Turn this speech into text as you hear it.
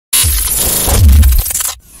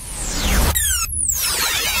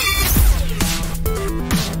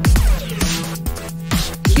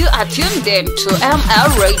are tuned in to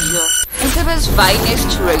ML Radio, Entebe's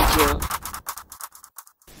finest radio.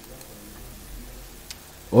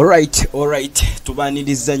 Alright.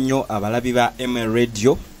 Tubaniriza nnyo abalabi ba ML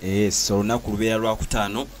Radio. So olunaku lubeera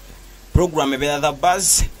lwakutaano. Program ebeera The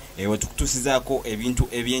Buzz. Wetukutuusizaako ebintu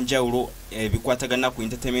ebyenjawulo ebikwatagana ku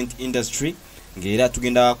entertainment industry. Ng'era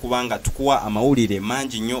tugenda kubanga tukuwa amawulire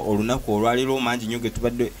mangi nnyo olunaku olwaliro, mangi nnyo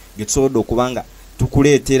getusobodde okubanga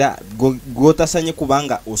tukuleetera gotasanye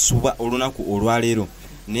kubanga osuba olunaku olwaliro.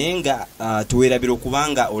 Naye nga tuweerabira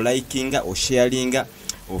okubanga olikinga, osharinga,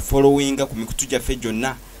 ofollowinga ku mikutu gyaffe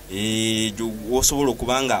gyonna osobola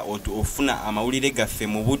okubanga ofuna amawulire gaffe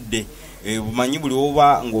mu budde. Bumanyi buli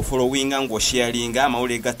oba ng'ofollowinga ng'osharinga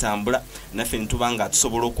amawulire gatambula, naffe nitubanga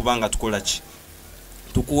tusobola okubanga tukola ki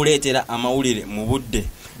tukuleetera amawulire mu budde.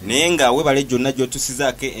 Naye nga webale gyonna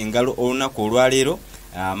gy'otusizaako engalo olunaku olwaleero,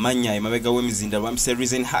 amanya emabega w'emizinda lwampise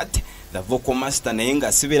Reason Heart, the vocal master, naye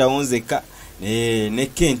nga sibeerawo nzekka ne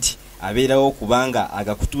Kent abeerawo kubanga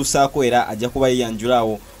agakutuusaako era ajja kuba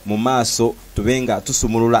yeyanjulaawo mu maaso tubenga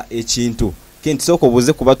tusumulula ekintu. Kent sooka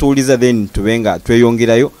obuuze kubatuuliza then tubenga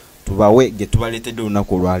tweyongerayo tubawe ge tubaleetedde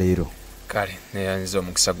olunaku olwaleero. Kale neyanziza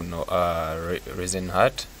omukisa guno Reason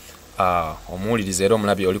Heart. Omuwuliriza era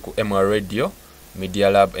omulabi oli ku MR Radio Media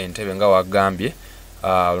Lab Entebbe nga wagambye.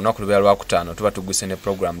 Olunaku lubeera lwakutaano tuba tuguse ne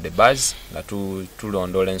program The Buzz nga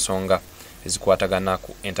tulondola ensonga ezikwatagana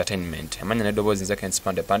ku entertainment. Amanya n'eddoboozi nze Kent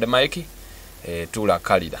Pande Mike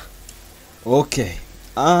tulakalira. Okay.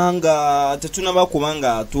 Anga tetunaba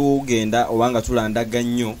kubanga tugenda obanga tulandaga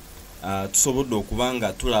nnyo. Tusobodde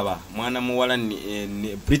okubanga tulaba mwana muwala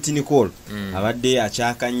Pretty Nicole abadde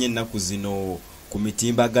akyakanye ennaku zino ku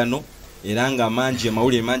mitimbagano era nga mangi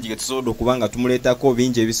amawulire mangi getusobodde okubanga tumuleetako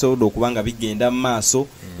bingi ebisobodde okubanga bigenda mu maaso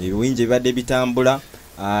ebingi ebibadde bitambula.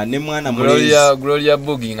 Ne mwana Gloria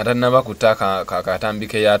Bugi nga tannaba kutaka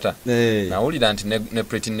katambike yata. Nawulira nti ne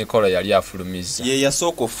Pretty Nicole yali afulumiza. Ye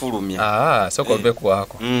yasooka ofulumya. Soko be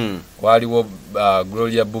kwako. Waliwo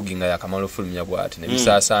Gloria Bugi nga yakamala ofulumya bwati ne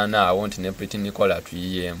bisaasaana awo nti ne Pretty Nicole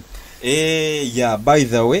atuyiyemu. Yeah, by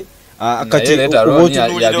the way, kati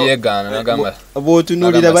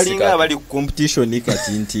obotunulira balinga abali ku competition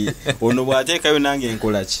kati nti ono bwateekayo nange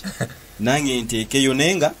nkola ki nange nteekeyo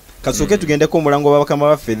nenga kasooke tugendeko omulango babakama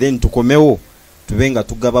baffe then tukomewo tubenga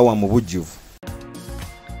tugabawa mu bujjuvu.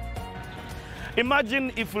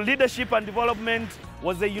 Imagine if leadership and development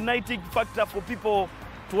was a uniting factor for people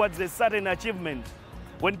towards a certain achievement.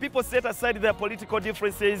 When people set aside their political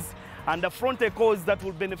differences and affront a cause that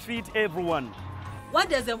will benefit everyone. What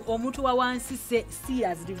does Omuntu Wawansi see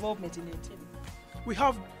as development in Entebbe? We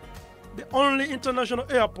have the only international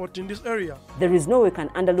airport in this area. There is no way we can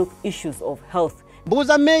underlook issues of health.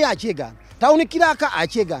 Buza meya achegana. Tauni kiraka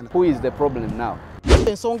achegana. Who is the problem now?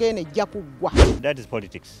 Ensonga ene ejja kuggwa. That is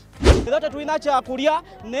politics. Era tetulina kyakulya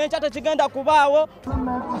n'ekya tekigenda kubaawo.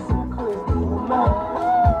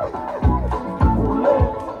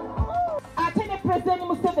 Ate ne President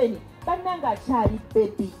Museveni bannanga akyali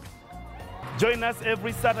baby. Join us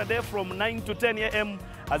every Saturday from 9 to 10 a.m.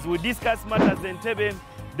 as we discuss matters in Entebbe,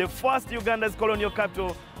 the first Uganda's colonial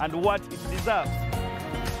capital, and what it deserves.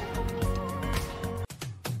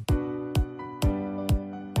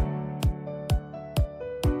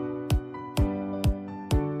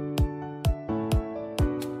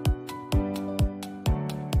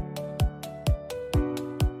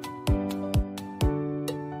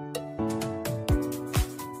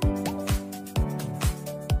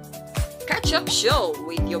 Catch-up show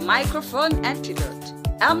with your microphone antidote.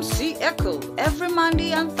 MC Echo every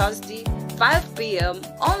Monday and Thursday, 5 p.m.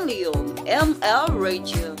 only on ML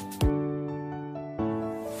Radio.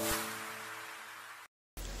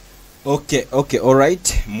 Okay,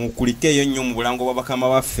 alright. Mukulikeyo nnyo mu bulango bw'abakama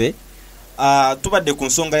baffe. Tubadde ku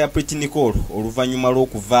nsonga ya Pretty Nicole oluvannyuma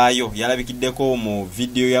lw'okuvaayo yalabikiddeko mu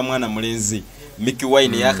video ya mwana mulenzi Mikie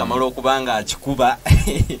Wine yakamala okubanga akikuba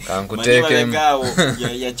kankuteekemu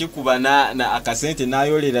yakikuba na akasente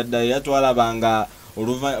n'ayolera ddala yatwalabanga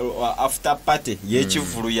after party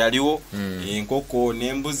y'ekivulu yaliwo enkoko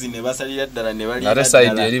n'embuzi ne basalira ddala ne bali ate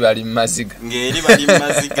side eri bali mu maziga ng'eri bali mu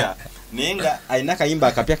maziga naye nga alina akayimba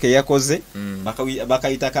akapya ke yakoze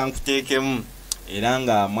bakayita kankuteekemu era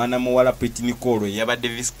nga mwana muwala Pretty Nicole yabadde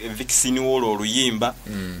Vixen wolo oluyimba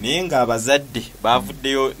naye nga abazadde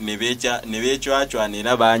bavuddeyo ne beecwacwana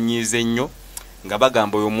era banyiize nnyo nga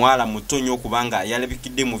bagamba oyo mwala muto nnyo kubanga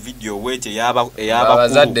yalabikidde mu video wete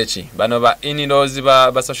abazadde ki bano ba in-laws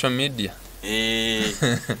ba social media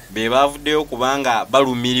be bavuddeyo kubanga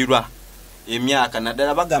balumirirwa emyaka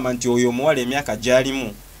naddala bagamba nti oyo muwala emyaka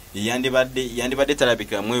gyalimu yandibadde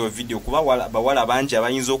talabika mu video kuba bawala bangi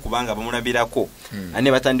abayinza okubanga bamulabirako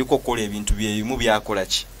ane batandika okukola ebintu byebimu byakola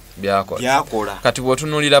ki byakola kati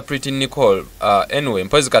bw'otunuulira Pretty Nicole anyway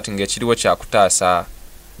mpozi kati ng'ekiriwo kyakutaasa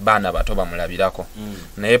baana bato bamulabirako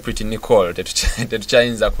naye Pretty Nicole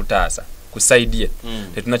tetukyayinza kutaasa ku side ye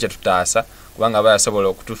tetuna kye tutaasa kubanga aba yasobola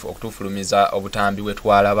okutufulumiza obutambi bwe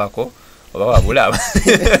twalabako oba wabulaba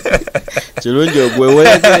kirungi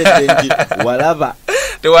ogwewerekedde nti walaba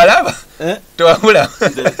tewalaba tewabulaba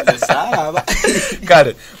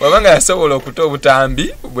kale wabanga yasobola okuta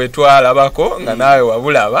obutambi bwe twalabako nga naawe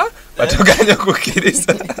wabulaba batuganye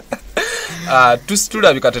kukkiriza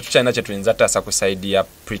tulabika tetukyalina kye tuyinza taasa ku side ya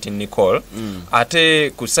Pretty Nicole ate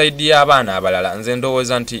ku side y'abaana abalala nze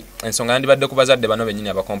ndowooza nti ensonga yandibadde ku bazadde bano bennyini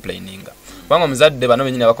abacomplaininga kubanga omuzadde bano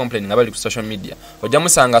bennyini abacomplaininga bali ku social media ojja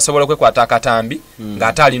musanga asobola okwekwata akatambi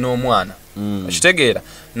ng'ate alina omwana okitegeera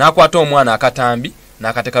n'akwata omwana akatambi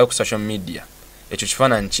n'akateekayo ku social media ekyo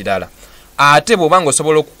kifaananyi kirala ate bw'obanga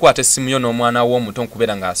osobola okukwata essimu yo n'omwana w'omuto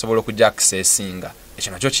nkubeera ng'asobola okujja accessinga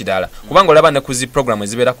ekyo nakyo kirala kubanga olaba ne ku zi programu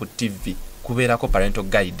ezibeera ku TV kubeerako parental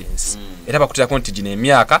guidance era bakuteerako nti gino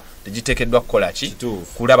emyaka tegiteekeddwa kukola ki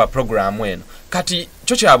kulaba programu eno kati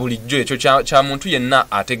kyo kya bulijjo ekyo kya muntu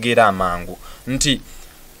yenna ategeera amangu nti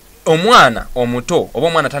omwana omuto oba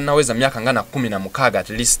omwana tannaweza myaka nga na 16 at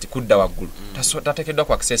least kudda waggulu tateekeddwa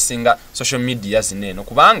ku accessinga social media zineeno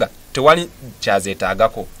kubanga tewali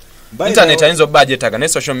kyazeetaagako internet ayinza obba agyetaaga naye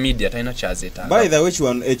social media talina kyazeetaaga by the way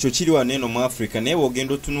ekyo kiri wano eno mu Africa naye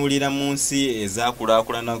bw'ogenda otunuulira mu nsi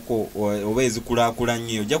ezaakulaakulanako oba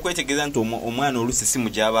ezikulaakulanye ojja kwetegeeza nti omwana oluusi simu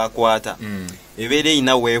gy'aba akwata ebeera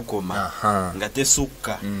eyina weekoma nga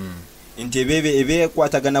tesukka nti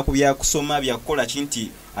ebeekwatagana ku byakusoma byakukola ki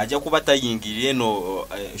nti ajja kuba tayingirira eno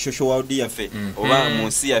social world yaffe oba mu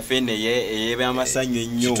nsi yaffe ey'ebyamasanyu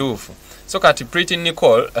ennyo kituufu so kati Pretty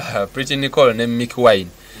Nicole ne Mikie Wine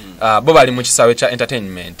bo bali mu kisaawe kya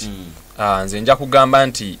entertainment nze nja kugamba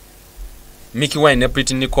nti Mikie Wine ne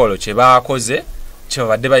Pretty Nicole kye baakoze kye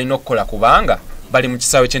babadde balina okukola kubanga bali mu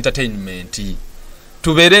kisaawe kya entertainment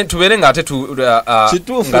tubeere ng'ate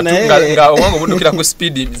nga obwongo buddukira ku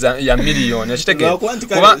speed ya miliyoni akitegeera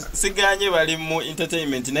siganye bali mu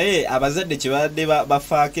entertainment naye abazadde kye babadde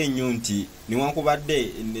bafaako ennyo nti niwankubadde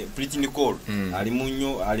Pretty Nicole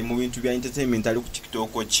ali mu bintu bya entertainment ali ku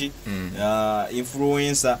TikTok ki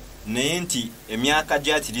influencer naye nti emyaka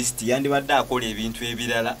gya at least yandibadde akola ebintu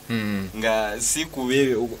ebirala nga si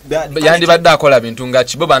kube yandibadde akola bintu nga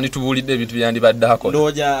kibo banditubuulidde ebintu byandibadde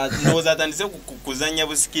akola ndowooza atandise kuzanya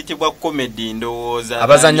busikiti bwa comedy ndowooza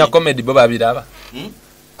abazanya comedy bo babiraba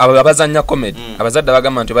abo abazanya comedy abazadde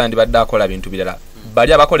bagamba nti bayandibadde akola bintu birala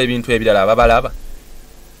bali abakola ebintu ebirala ababalaba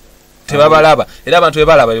tebabalaba era abantu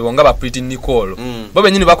bebalaba bebonga ba Pretty Nicole bo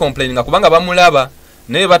bennyini bacomplaininga kubanga bamulaba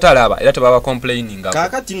naye batalaba era tebaba complaininga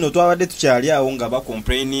kakati nno twabadde tukyali awo nga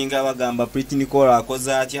bacomplaininga bagamba Pretty Nicole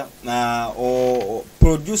akoze atya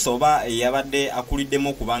producer oba yabadde akuliddemu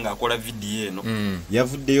okubanga akola video eno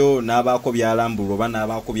yavuddeyo n'abaako byalambulwa oba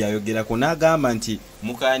n'abaako byayogerako n'agamba nti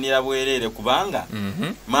mukaanira bwereere kubanga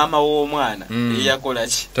maama w'omwana yakola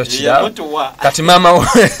ki yamutuwa kati maama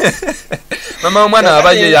w'omwana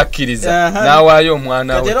aba ye yakkiriza n'awaayo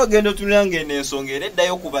omwana we kati era ogenda otunulanga eno ensonga era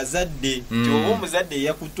eddayo ku bazadde nti oba omuzadde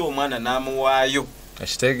yakutte omwana n'amuwaayo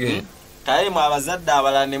akitegeera kale mu abazadde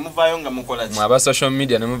abalala ne muvaayo nga mukola ki mu aba social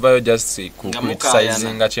media ne muvaayo just ku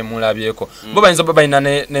criticizinga kye mulabyeko bo bayinza oba balina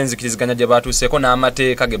n'enzikiriziganya gye batuuseeko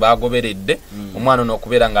n'amateeka ge bagoberedde omwana ono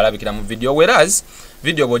okubeera ng'alabikira mu video whereas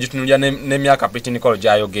video bw'ogitunulira n'emyaka Pretty Nicole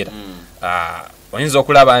gy'ayogera oyinza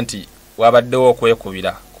okulaba nti wabaddewo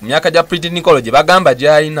okwekubira ku myaka gya Pretty Nicole gye bagamba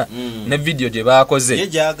gy'alina ne video gye baakoze ye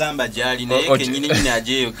gy'agamba gy'alina ye kennyini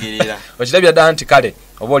agyeyogerera okirabya ddala nti kale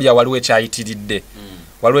oba olya waliwo ekyayitiridde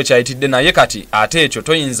naye kati ate ekyo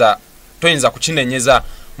toyinza kukinenyeza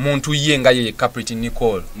muntu ye nga ye Pretty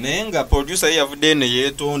Nicole naye nga producer ye yavudde eno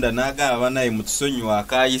yeetonda n'agamba banaye mutusonyiwa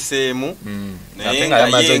akayiseemu naye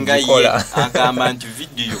nga ye agamba nti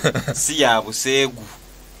video si ya buseegu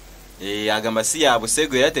agamba si ya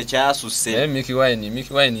busego era tekyasusse Mikie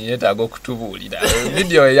Wine yeetaaga okutubuulira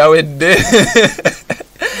video eyawedde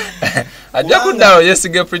ajja kuddawo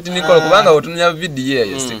yesige Pretty Nicole kubanga otunya video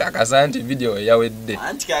eyo sikakasa nti video eyawedde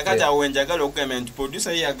anti kakati awo njagala okugamba nti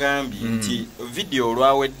producer yagambye nti video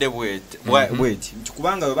olwawedde bweti nti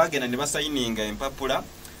kubanga we bagenda ne basayininga empapula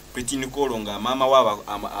Pretty Nicole nga maama waaba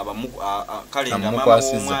kale nga maama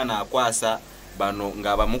w'omwana akwasa bano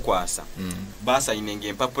nga abamukwasa basayininga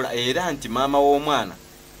empapula era nti maama w'omwana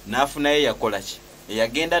n'afunayo yakola ki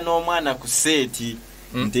eyagenda n'omwana ku seeti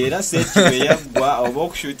nti era seti we yaggwa oba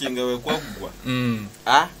okushootinga we kwaggwa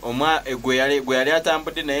gwe yali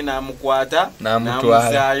atambudde naye n'amukwata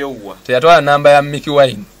n'amuzaayo wa teyatwala namba ya Mikie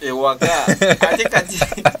Wine ewaka ate kati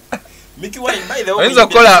Mikie Wine by the way oyinza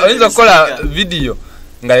okukola video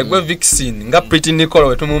nga yegwe Vixen nga Pretty Nicole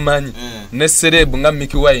wetumumanyi ne celeb nga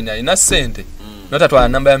Mikie Wine alina ssente notatwala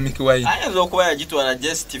namba ya Mikie Wine ayinza okuba yagitwala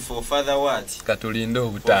just for further what katulinde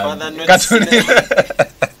obutamu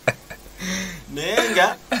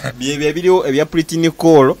nenga byebyo biriwo ebya Pretty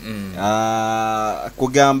Nicole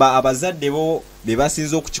kugamba abazadde bo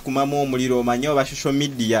bebasinze okukikumamu omuliro omanye oba social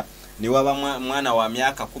media ne waba mwana wa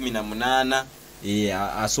myaka 18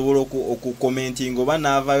 asobola okukomentinga oba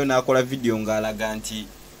n'avaayo n'akola video ng'alaga nti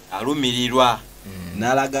alumirirwa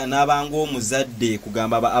n'alaga n'abanga omuzadde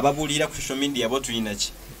kugamba ababulira ku social media bo tuyina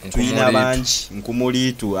bangi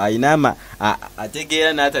nkumuliitu ayina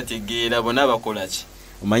ategeera n'atategeera bonna bakola ki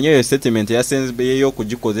omanye eyo statement yasenzeyo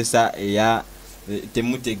okugikozesa eya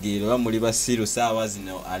temutegeera oba muli basiru saawa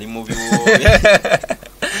zino ali mu biwoobe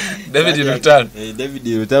David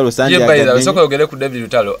Lutalo sanje agaye soko yogere ku David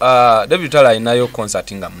Lutalo David Lutalo ayinayo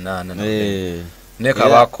concert nga 8 ne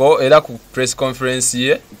Kabako era ku press conference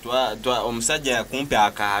ye omusajja yakumpe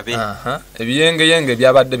akaabe ebiyenge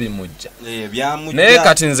byabadde bimujja ne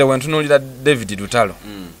kati nze wentunulira David Lutalo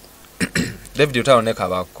David Lutalo ne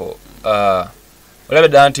Kabako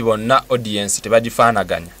olabedde nti bonna audience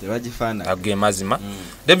tebagifaanaganya age mazima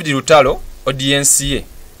David Lutalo audience ye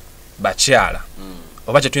bakyala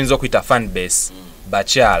oba kyetuyinza okuyita fan base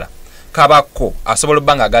bakyala Kabako asobola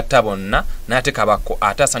obbanga agatta bonna n'ate Kabako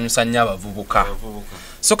ate asanyusa nnyo abavubuka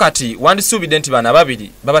so kati wandisuubidde nti bana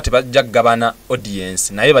babiri baba tebajja kugabana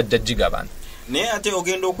audience naye bajja gigabana naye ate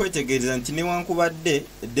ogenda okwetegereza nti newankubadde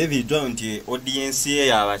David Lutalo nti audience ye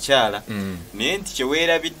y'abakyala naye nti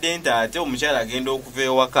kyeweerabidde nti ate omukyala agenda okuva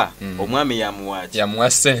ewaka omwami yamuwaaki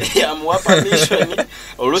yamuwa permission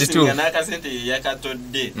olusinga n'akasente ye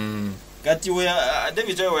yakatodde kati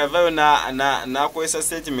David Lutalo yavaayo n'akozesa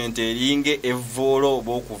statement eringe evvoolo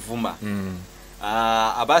oba okuvuma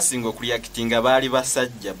abasinga okuliakitinga baali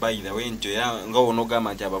basajja by the way nti era nga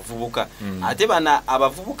onogamba nti abavubuka ate bana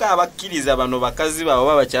abavubuka abakkiriza bano bakazi baabo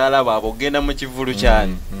oba bakyala baabo ogenda mu kivulu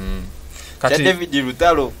kyani kati David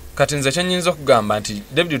Lutalo kati nze kyenyinza okugamba nti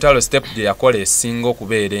David Lutalo step gye yakola esinga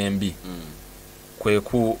okubeera embi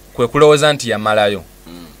kwe kulowooza nti yamalayo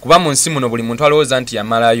kuba mu nsi muno buli muntu alowooza nti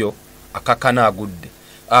yamalayo akakana agudde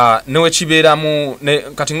newe kibeeramu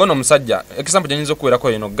kati ngono omusajja example gyenyinza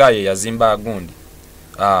okuweerako eno gaye yazimba gundi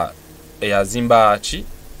eyazimba ki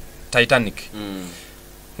Titanic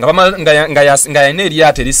nga yalina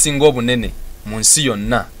eryato erisinga obunene mu nsi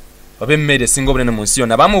yonna oba emmere esinga obunene mu nsi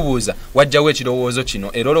yonna bamubuuza wajjawo ekirowoozo kino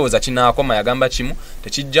era olowooza kinaakoma yagamba kimu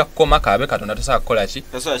tekijja kukoma kaabe Katonda tosobola kukola ki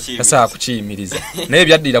tasobola kukiyimiriza naye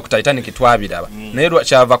ebyaddira ku Titanic twabiraba naye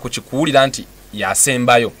kyava kukikuwulira nti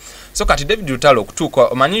yasembayo so kati David Lutalo okutuuka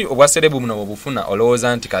omanyi obwaserebu buno obufuna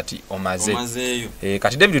olowooza nti kati omazeeyo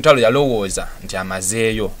kati David Lutalo yalowooza nti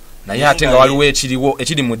amazeeyo naye ate nga waliwo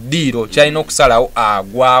ekiri mu ddiiro kyalina okusalawo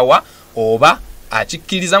agwawa oba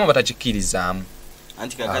akikkirizamu oba takikkirizamu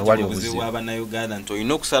anti kakati obuzibu bw'Abannayuganda nti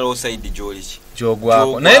olina okusalawo side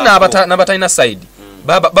gy'ogwako naye n'abatalina side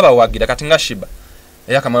babawagira kati nga Shiba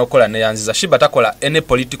eyakamala okukola neyanziza Shiba takola any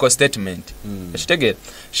political statement ekitegeera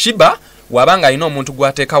Shiba wabanga alina omuntu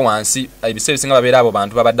gwateeka wansi ebiseera bisinga babeera abo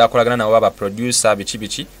bantu babadde akolagana nabo baba producer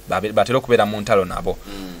biki batera okubeera mu ntalo nabo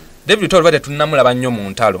David Lutalo bade tunnamulaba nnyo mu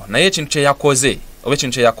ntalo naye ekintu kye yakoze oba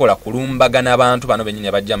ekintu kye yakola kulumbagana abantu bano bennyini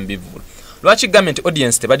abajja mu bivulu lwaki government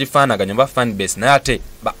audience tebagifaanaganya oba fan base naye ate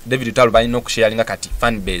David Lutalo balina okusharinga kati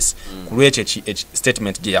fan base ku lwekyo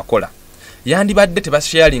statement gye yakola yandibadde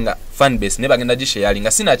tebasharinga fan base ne bagenda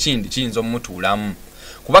gisharinga sina kindi kiyinza omutuulamu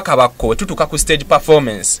kuba Kabako tutuka ku stage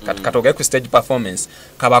performance katogaye ku stage performance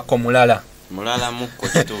Kabako mulala mukko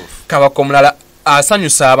kituufu Kabako mulala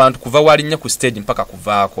asanyusa abantu kuva walinnya ku stage mpaka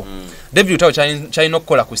kuvaako David Lutalo kyalina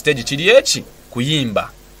okukola ku stage kiri eki kuyimba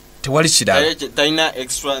tewali kirala talina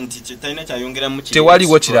extra nti talina kyayongeramu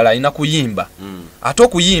tewaliwo kirala alina kuyimba ate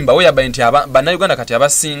okuyimba weyaba nti bannayuganda kati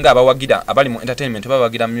abasinga abawagira abali mu entertainment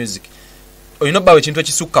bawagira music olina obbawo ekintu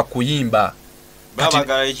ekisukka kuyimba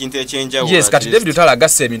babagala ekintu ekyenjawulo yes kati David Lutalo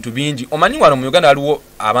agasse ebintu bingi omanyi wano mu Uganda waliwo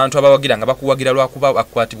abantu abawagira nga bakuwagira lwakuba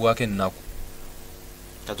bakwatibwako ennaku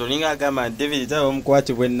katolinga agamba David Lutalo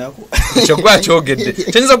omukwatibwa ennaku ekyo gwakyogedde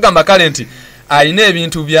kyenyinza okugamba kale nti alina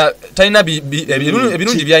ebintu talina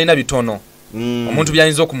ebirungi byalina bitono omuntu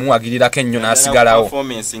byayinza okumuwagirirako ennyo n'asigalawo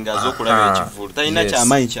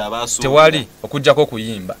tewali okuggyako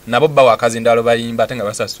okuyimba nabo bbawo akazindalo bayimba ate nga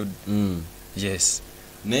basasudde yes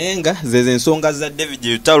nenga zeze ensonga za David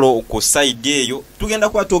Lutalo ku side eyo tugenda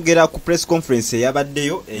kwatogera ku press conference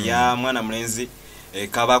yabaddeyo eya mwana mulenzi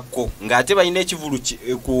Kabako ngate balina ekivulu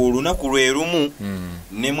ku lunaku lwe lumu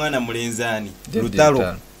ne mwana mulenzi ani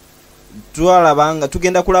Lutalo twalabanga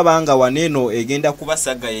tugenda kulabanga waneno egenda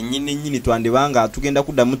kubasaga yennyini nyini twandibanga tugenda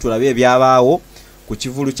kuddamu tulabe ebyabaawo ku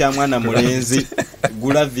kivulu kya mwana mulenzi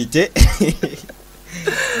gulavite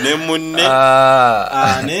ne munne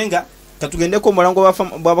nenga katugendeko mulango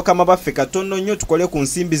bwabakama baffe katono nnyo tukole ku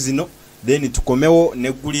nsimbi zino then tukomewo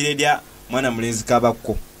neggulire lya mwana mulenzi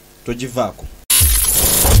Kabako togivaako.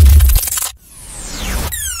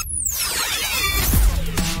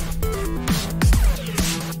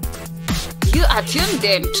 You are tuned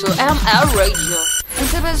in to ML Radio,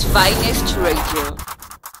 Nsebe's finest radio.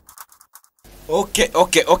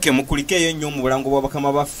 Okay, mukulikeyo nnyo mu bulango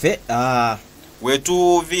bwabakama baffe.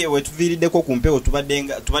 Wetuviiriddeko ku mpewo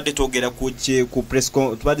tubadde twogera ku press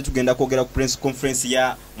tubadde tugenda kwogera ku press conference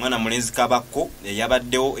ya mwana mulenzi Kabako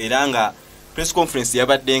eyabaddewo era nga press conference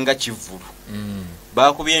yabadde nga kivulu.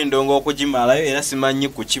 Bakubye endongo okugimalayo era simanyi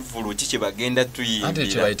ku kivulu kiki bagenda tuyimbira. Ate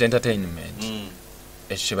kibayita entertainment.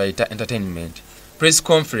 Ekibayita entertainment. Press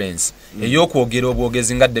conference eyokwogera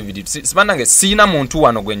obwogezi nga David sibanange sina muntu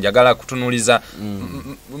wano gwe njagala kutunuliza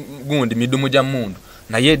gundi midumu gya mundu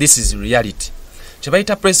naye this is reality.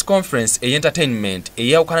 Kibayita press conference entertainment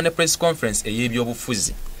eyawukana ne press conference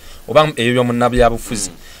ey'ebyobufuzi oba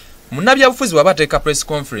ey'omunnabyabufuzi. Munnabyabufuzi waba ateeka press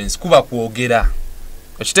conference kuba kwogera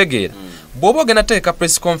okitegeera. Bw'oba ogenda teeka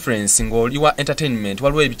press conference ng'oliwa entertainment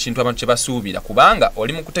waliwo ebikintu abantu kye basuubira kubanga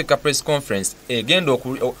oli mu kuteeka press conference egenda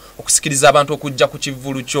okusikiriza abantu okujja ku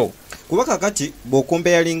kivulu kyo. Kuba kakati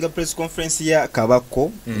bw'okompeyalinga press conference ya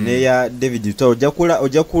Kabako neya David Lutalo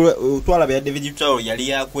ojja twalaba ya David Lutalo yali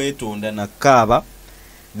yakwetonda na kaaba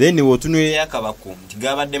then wotunule ya Kabako nti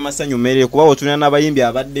gabadde masanyu mere kuba wotunula n'abayimbi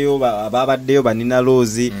ababaddeyo Banina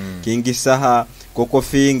Rose King Saha Koko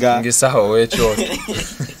Finger Ngisaho wecho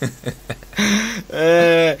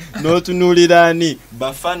notunulirani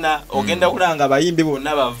bafana ogenda kulanga bayimbi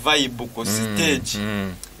bonna ba vibe ku stage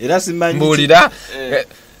era simanyi mbulira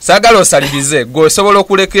sagala osalirize gwe osobola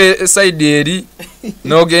okuleka side eri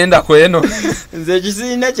n'ogenda kweno nze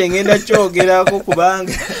kisina kyengenda kyogerako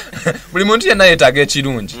kubanga buli muntu yenna yeetaaga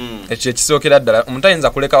ekirungi ekyo ekisookera ddala omuntu ayinza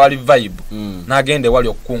kuleka wali vibe n'agende wali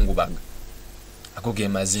okukungubaga ako ge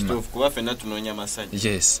mazima kuba ffenna tunoonya masajja.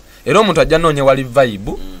 Yes, era omuntu ajja noonye wali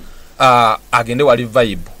vibe agende wali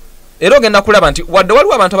vibe era ogenda kulaba nti wadde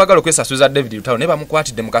waliwo abantu abagala okwesasuza David Lutalo ne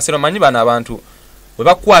bamukwatidde mu kaseera manyi bano abantu bwe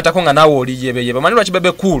bakwatako nga naawe oli yebeye bamanyi lwaki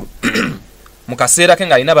bebe cool mu kaseera ke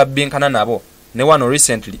nga alina babbinkana nabo ne wano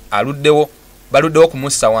recently baluddewo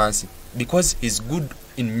kumussa wansi because he's good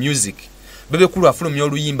in music. Bebe cool afulumya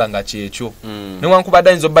oluyimba nga kyekyo newankubadde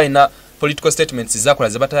ayinza obba alina political statements zakola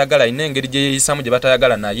ze batayagala ine engeri gye yeyisamu gye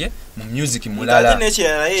batayagala naye mu music mulala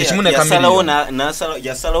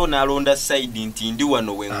yasalawo n'alonda side nti ndi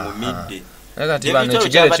wano we ngumidde kati bano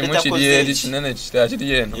ekigere kimu kiri eri kinene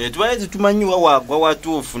kiri eno twali tumanyiwa wagwa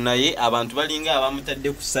watuufu naye abantu balinga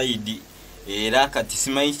abamutadde ku side era kati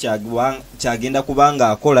simanyi kyagenda kubanga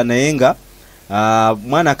akola naye nga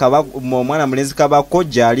mwana mulenzi Kabako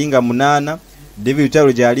gy'alinga 8 David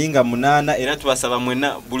Lutalo gy'alinga 8 era tubasaba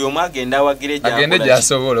mwena buli omu agenda awagire agende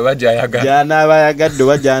gy'asobola oba gy'ayagala gy'anaaba ayagadde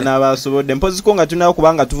oba gy'anaaba asobodde mpoziko nga tunaba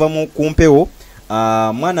kubanga tuva mu kumpewo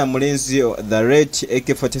mwana mulenzi the rate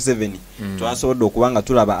AK47 twasobodde okubanga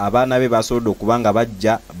tulaba abaana be basobodde okubanga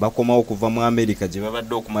bajja bakomawo okuva mu America gye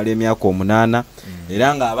babadde okumala emyaka 8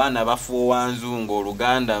 era nga abaana bafuuwa nzungu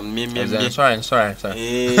Oluganda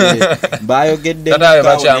bayogedde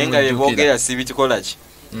nga beboogera sibitikolaki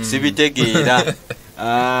sibitegeera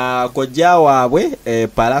kojja waabwe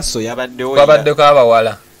Palaso yabaddeko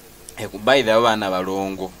abawala kubaida abaana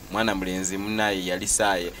balongo mwana mulenzi munaye yali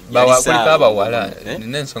saaye kulika abawala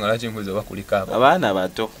nina ensonga lwaki mbuzi oba kulika abaana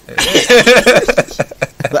bato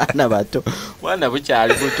mwana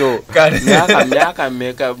bukyali buto myaka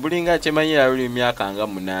mmeka bulinga kyemanyira luli myaka nga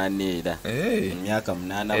 8 era myaka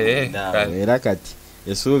 8 era kati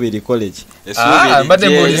esuubiri college mbadde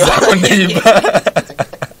mbuulizaako neiba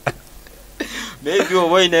maybe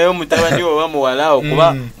oba inayo mutabani oba muwala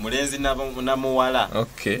okuba mulenzi na muwala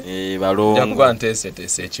balongo yakuba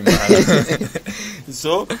nteeseteese ekimala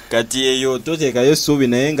so kati eyo toteekayo essuubi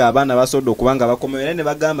naye nga abaana basobodde okubanga bakomewo era ne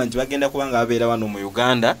bagamba nti bagenda kubanga babeera wano mu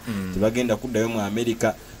Uganda tebagenda kuddayo mu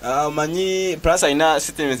America. Manyi plus alina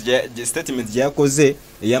statement gyakoze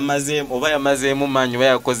yamazeemu manyi oba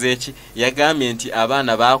yakoze eki yagambye nti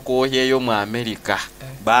abaana bakooyeyo mu America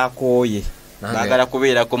bakooye bagala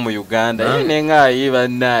kubeerako mu Uganda nenga ayi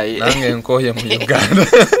bannaye nange nkooye mu Uganda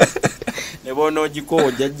ebono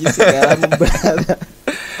jiko jajisigala mu brother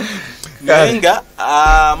nenga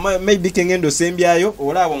maybe kengendo sembyayo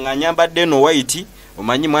olabo nga nyambadde no white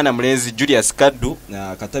omanyi mwana mulenzi Julius Kaddu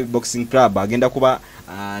Katabi Boxing Club agenda kuba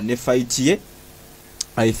ne fight ye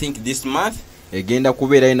I think this month egenda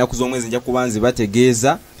kubeera ina kuzomwezi nja kubanzi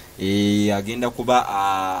bategeeza agenda kuba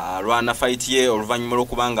alwana fight ye oluvanyuma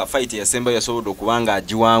lwokubanga fight yasemba yasobodde okubanga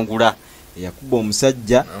agiwangula yakuba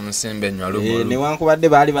omusajja omusembe nywalugo newankubadde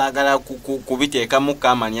baali baagala kubiteekamu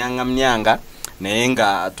kamanyanga myanga naye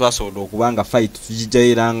nga twasobodde okubanga fight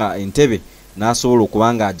tugijjaira nga Entebbe n'asobola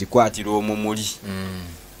okubanga agikwatira omumuli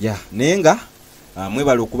naye nga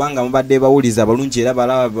mwebale okubanga mubadde bawuliza balungi era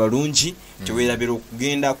balaba balungi kyeweerabira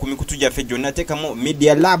okugenda ku mikutu gyaffe gyonna teekamu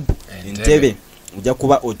Media Lab Entebbe ojja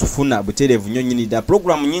kuba otufuna butereevu nnyo nnyini ddala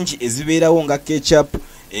programu nyingi ezibeerawo nga ketchup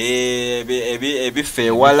ebife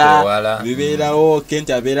ewala bibeerawo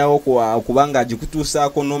Kenti abeerawo okubanga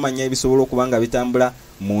agikutuusaako n'omanya ebisobola okubanga bitambula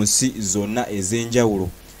mu nsi zonna ez'enjawulo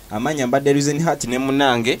amanya mbadde Reason Heart ne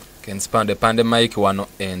munange Pande Mike wano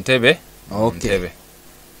Entebbe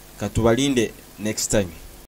katubalinde next time.